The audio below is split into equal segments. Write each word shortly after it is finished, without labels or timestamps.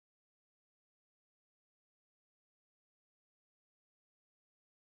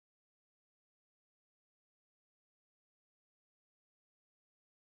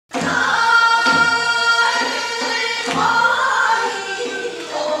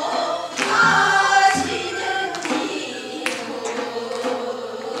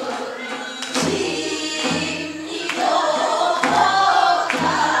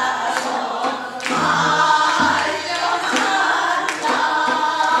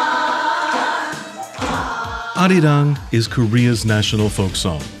Arirang is Korea's national folk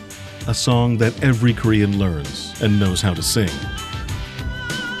song, a song that every Korean learns and knows how to sing.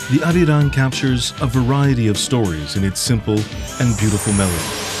 The Arirang captures a variety of stories in its simple and beautiful melody,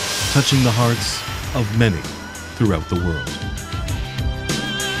 touching the hearts of many throughout the world.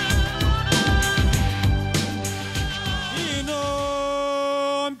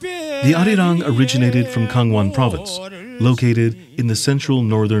 The Arirang originated from Gangwon Province, located in the central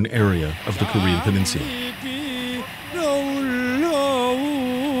northern area of the Korean peninsula.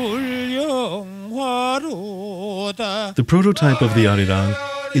 The prototype of the Arirang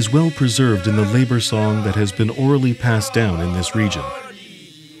is well preserved in the labor song that has been orally passed down in this region.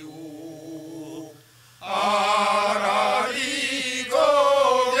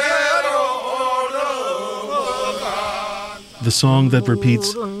 The song that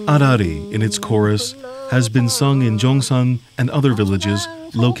repeats arari in its chorus has been sung in Jongsan and other villages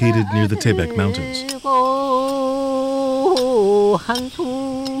located near the Taebaek Mountains.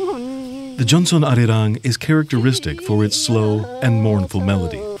 The Jeonseon Arirang is characteristic for its slow and mournful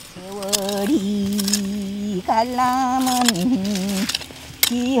melody.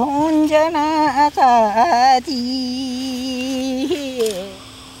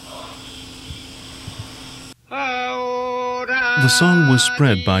 The song was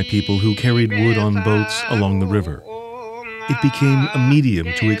spread by people who carried wood on boats along the river. It became a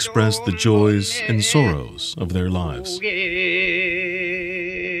medium to express the joys and sorrows of their lives.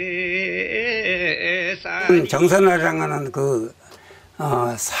 정선아리랑은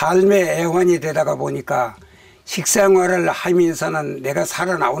삶의 애환이 되다가 보니까 식생활을 하면서는 내가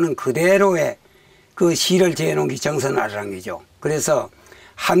살아나오는 그대로의 그 시를 지어놓은 게 정선아리랑이죠. 그래서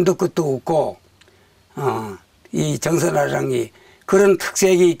한두 끝도 없고 이 정선아리랑이 그런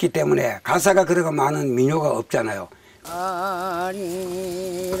특색이 있기 때문에 가사가 그렇게 많은 민요가 없잖아요.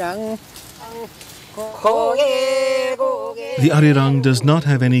 The Arirang does not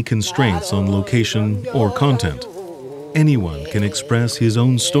have any constraints on location or content. Anyone can express his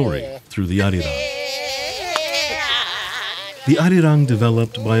own story through the Arirang. The Arirang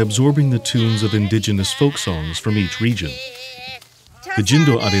developed by absorbing the tunes of indigenous folk songs from each region. The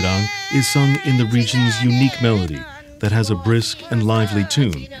Jindo Arirang is sung in the region's unique melody that has a brisk and lively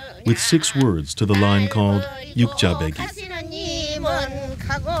tune with 6 words to the line called Yukjabegi.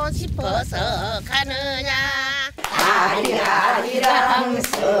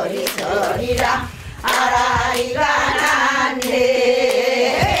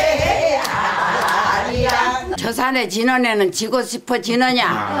 저 산에 진원에는 지고 싶어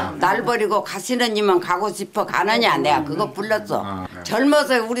지느냐, 날 버리고 가시는 님은 가고 싶어 가느냐. 내가 그거 불렀어.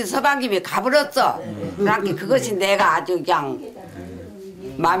 젊어서 우리 서방님이 가버렸어. 그러니까 그것이 내가 아주 그냥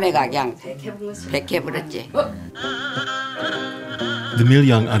마음에가 그냥 백해버렸지. The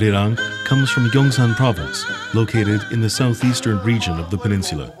Milyang Arirang comes from Gyeongsan Province, located in the southeastern region of the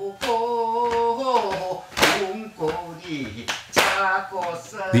peninsula.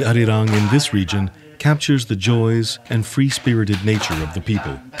 The Arirang in this region captures the joys and free-spirited nature of the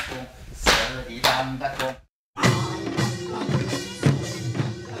people.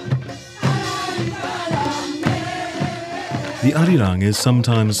 The Arirang is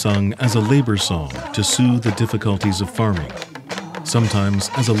sometimes sung as a labor song to soothe the difficulties of farming, sometimes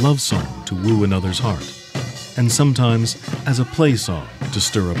as a love song to woo another's heart, and sometimes as a play song to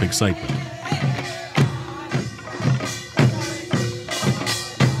stir up excitement.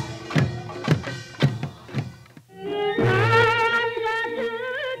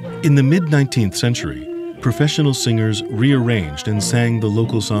 In the mid-19th century, professional singers rearranged and sang the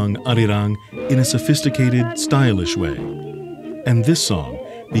local song Arirang in a sophisticated, stylish way. And this song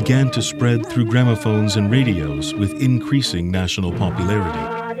began to spread through gramophones and radios with increasing national popularity.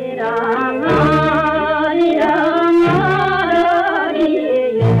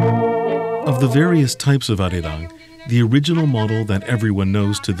 Of the various types of Arirang, the original model that everyone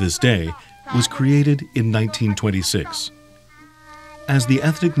knows to this day was created in 1926. As the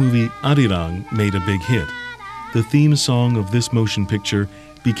ethnic movie Arirang made a big hit, the theme song of this motion picture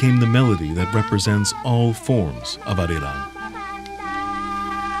became the melody that represents all forms of Arirang.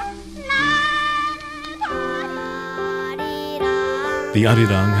 The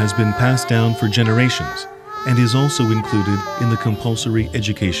Arirang has been passed down for generations and is also included in the compulsory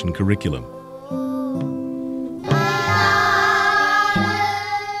education curriculum.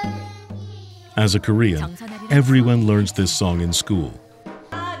 As a Korean, everyone learns this song in school.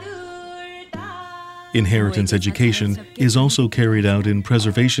 Inheritance education is also carried out in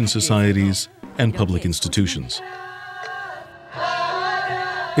preservation societies and public institutions.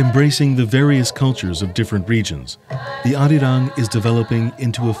 Embracing the various cultures of different regions, the Arirang is developing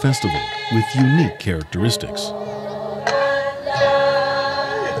into a festival with unique characteristics.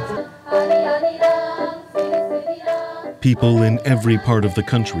 People in every part of the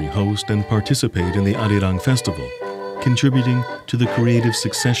country host and participate in the Arirang festival, contributing to the creative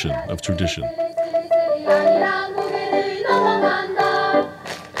succession of tradition.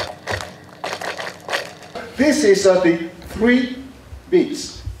 This is the 3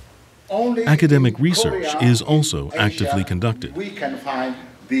 beats. Only Academic in research Korea, is also in Asia, actively conducted. We can find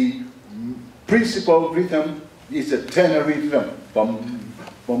the principal rhythm is a tenor rhythm. Bum,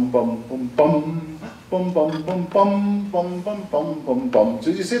 bum, bum, bum, bum, bum, bum, bum, bum, bum, bum, bum, bum, bum.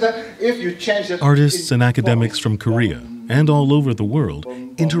 So you see that if you change it, Artists and academics from Korea and all over the world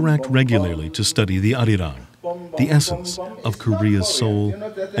interact regularly to study the Arirang, the essence of Korea's soul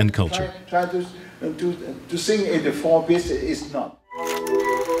and culture. Try to sing in the 4 beats is not.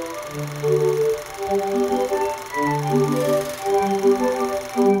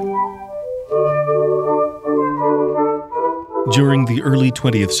 During the early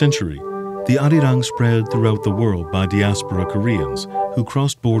 20th century, the Arirang spread throughout the world by diaspora Koreans who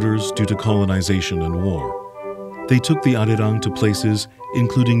crossed borders due to colonization and war. They took the Arirang to places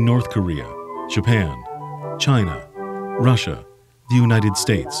including North Korea, Japan, China, Russia, the United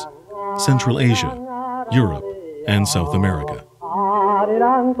States, Central Asia, Europe, and South America.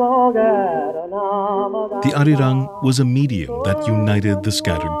 The Arirang was a medium that united the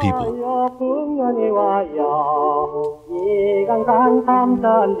scattered people.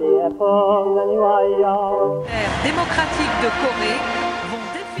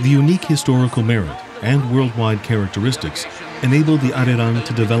 The unique historical merit and worldwide characteristics enabled the Arirang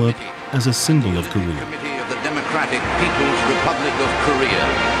to develop as a symbol of Korea. The Democratic People's Republic of Korea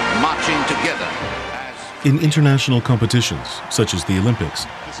marching together. In international competitions, such as the Olympics,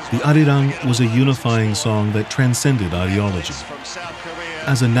 the Arirang was a unifying song that transcended ideology.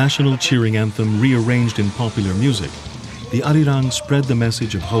 As a national cheering anthem rearranged in popular music, the Arirang spread the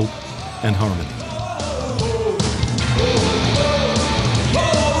message of hope and harmony.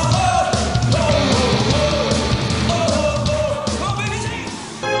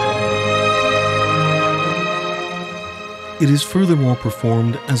 It is furthermore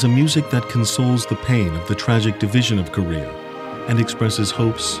performed as a music that consoles the pain of the tragic division of Korea and expresses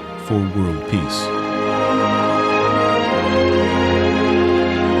hopes for world peace.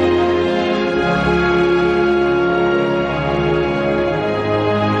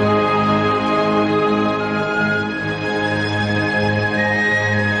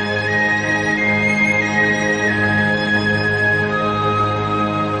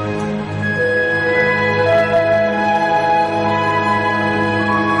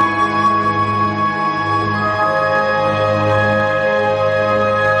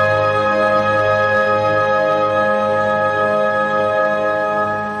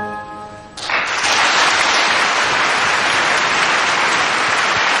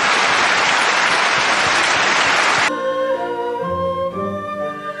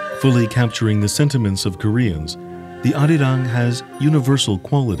 Fully capturing the sentiments of Koreans, the Arirang has universal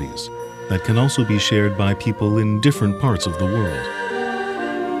qualities that can also be shared by people in different parts of the world.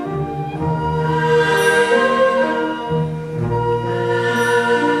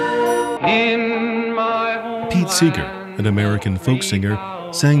 Pete Seeger, an American folk singer,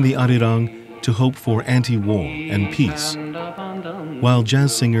 sang the Arirang to hope for anti-war and peace, while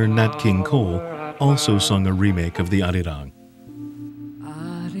jazz singer Nat King Cole also sung a remake of the Arirang.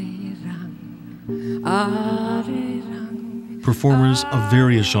 Performers of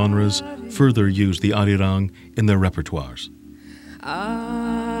various genres further use the Arirang in their repertoires.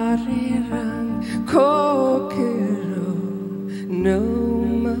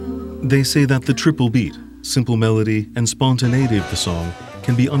 They say that the triple beat, simple melody, and spontaneity of the song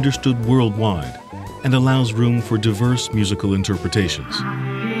can be understood worldwide and allows room for diverse musical interpretations.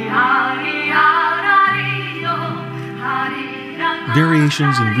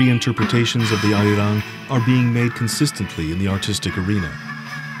 Variations and reinterpretations of the Arirang are being made consistently in the artistic arena.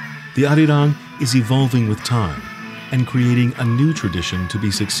 The Arirang is evolving with time and creating a new tradition to be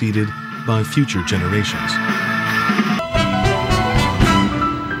succeeded by future generations.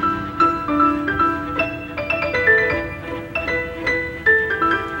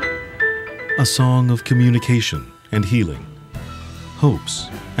 A song of communication and healing, hopes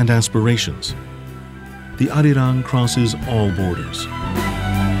and aspirations. The Arirang crosses all borders,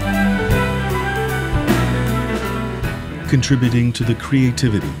 contributing to the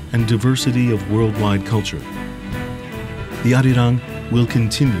creativity and diversity of worldwide culture. The Arirang will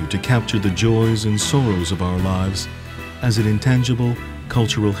continue to capture the joys and sorrows of our lives as an intangible,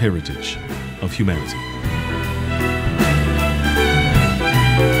 cultural heritage of humanity.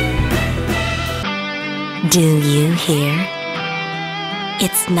 Do you hear?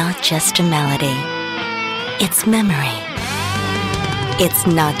 It's not just a melody. It's memory. It's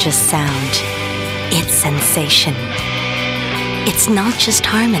not just sound. It's sensation. It's not just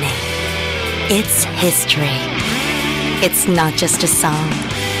harmony. It's history. It's not just a song.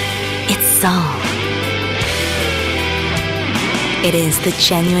 It's soul. It is the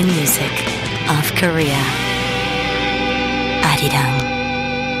genuine music of Korea. Arirang.